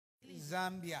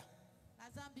Zambia, La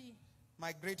Zambie,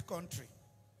 my great country.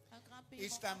 un grand pays.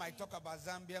 Each mon time grand I pays. talk about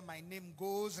Zambia, my name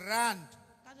goes round.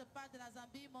 Quand je parle de la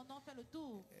Zambie, mon nom fait le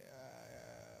tour.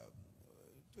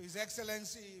 To His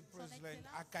Excellency, President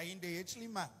Hakainde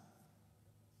Hichilema.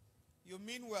 You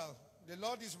mean well. The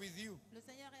Lord is with you. Le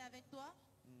Seigneur est avec toi.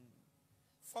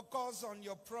 Focus on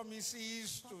your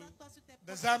promises to Concentre-toi sur tes the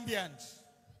promesses Zambians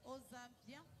aux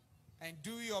Zambiens. and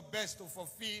do your best to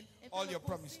fulfill Et all fais your le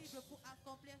promises. possible pour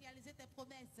accomplir, réaliser tes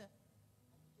promesses.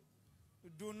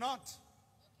 Do not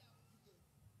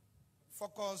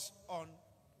focus on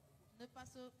Ne pas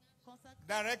se consacrer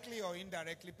directly or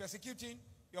indirectly persecuting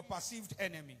your perceived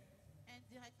enemy.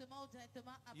 indirectement ou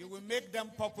directement à You will persécuter make them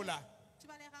tes popular ennemis. Tu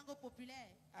vas les rendre populaires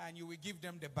and you will give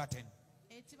them the baton.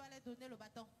 et tu vas les donner le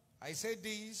bâton. I say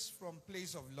this from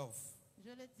place of love. Je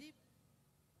le dis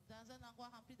dans un endroit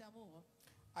rempli d'amour.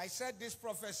 I said this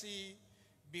prophecy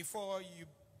before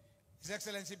His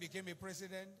Excellency became a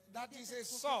president. That J'ai is cette a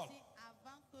Saul. prophétie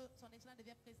avant que son excellence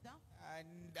devienne président.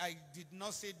 And I did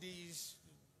not say this,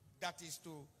 that is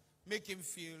to make him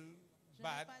feel Je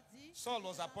bad. n'ai pas dit Saul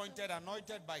was que appointed,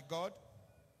 anointed by God.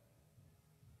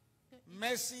 que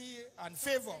Mercy and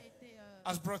favor a été,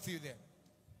 has brought you there.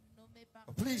 nommé par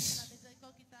Oh, please, la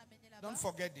miséricorde qui t'a amené là-bas. Don't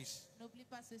forget this. N'oublie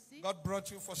pas ceci. God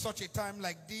brought you for such a time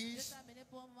like Dieu this. t'a amené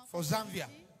pour un moment for comme Zambia.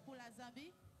 celui-ci, pour la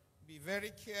Zambie. Be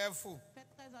very careful Faites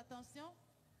très attention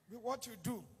with what you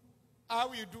do,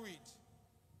 how you do it,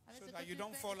 avec so ce that que you tu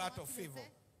don't fais, fall comment out of tu le favor.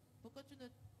 fais, pour que tu ne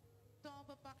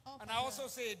tombes pas hors And I faveur. also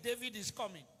say David is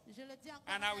coming. Je le dis encore,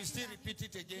 And un I will David still arrive. repeat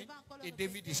it Je again. vais encore le A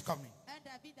David répéter. is coming. Un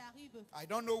David arrive. I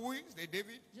don't know who is the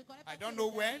David. Je connais pas I qui don't est know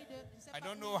le when. David, je sais I pas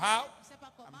don't où know il est, how. je sais pas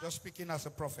I'm comment. just speaking as a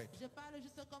prophet. Je parle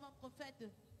juste comme un prophète.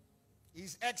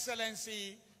 His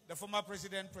Excellency, the former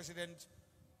President L'ancien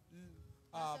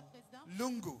président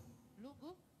Lungu,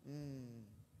 Lungu,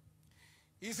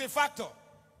 is a factor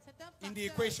c'est un in the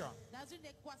facteur equation dans une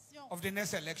équation of the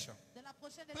next election. de la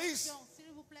prochaine Please. élection.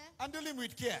 S'il vous plaît, Handle him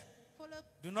with care. faut le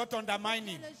Do not undermine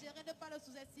bien him. le gérer, ne pas le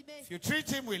sous-estimer. If you treat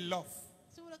him with love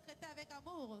Si vous le traitez avec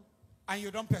amour and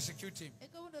you don't persecute him, et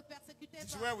que vous ne persécutez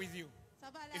it's pas, well with you. ça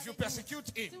va aller If you avec vous. persecute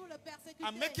Si him vous le persécutez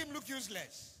and make him look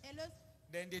useless, et le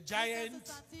then the faites giant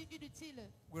se sentir inutile,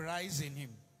 will rise in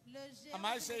him. le géant Am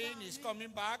I qui saying devant he's lui, coming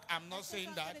back? I'm not est-ce que saying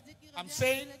c'est en that. train de dire qu'il I'm revient?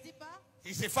 saying Je ne dis pas.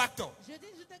 he's a factor Je dis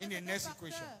juste que in c'est the un next facteur.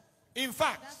 equation. In Dans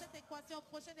fact, cette équation,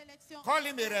 prochaine élection, call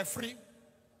him a referee,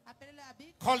 appelez-le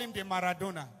arbitre, call him the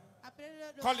Maradona,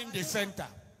 appelez-le le call him the Maradona, center.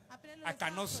 appelez-le I le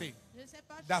cannot centre. say. Je ne sais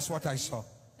pas, je That's peux what pas I le dire. saw.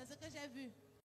 C'est ce que j'ai vu.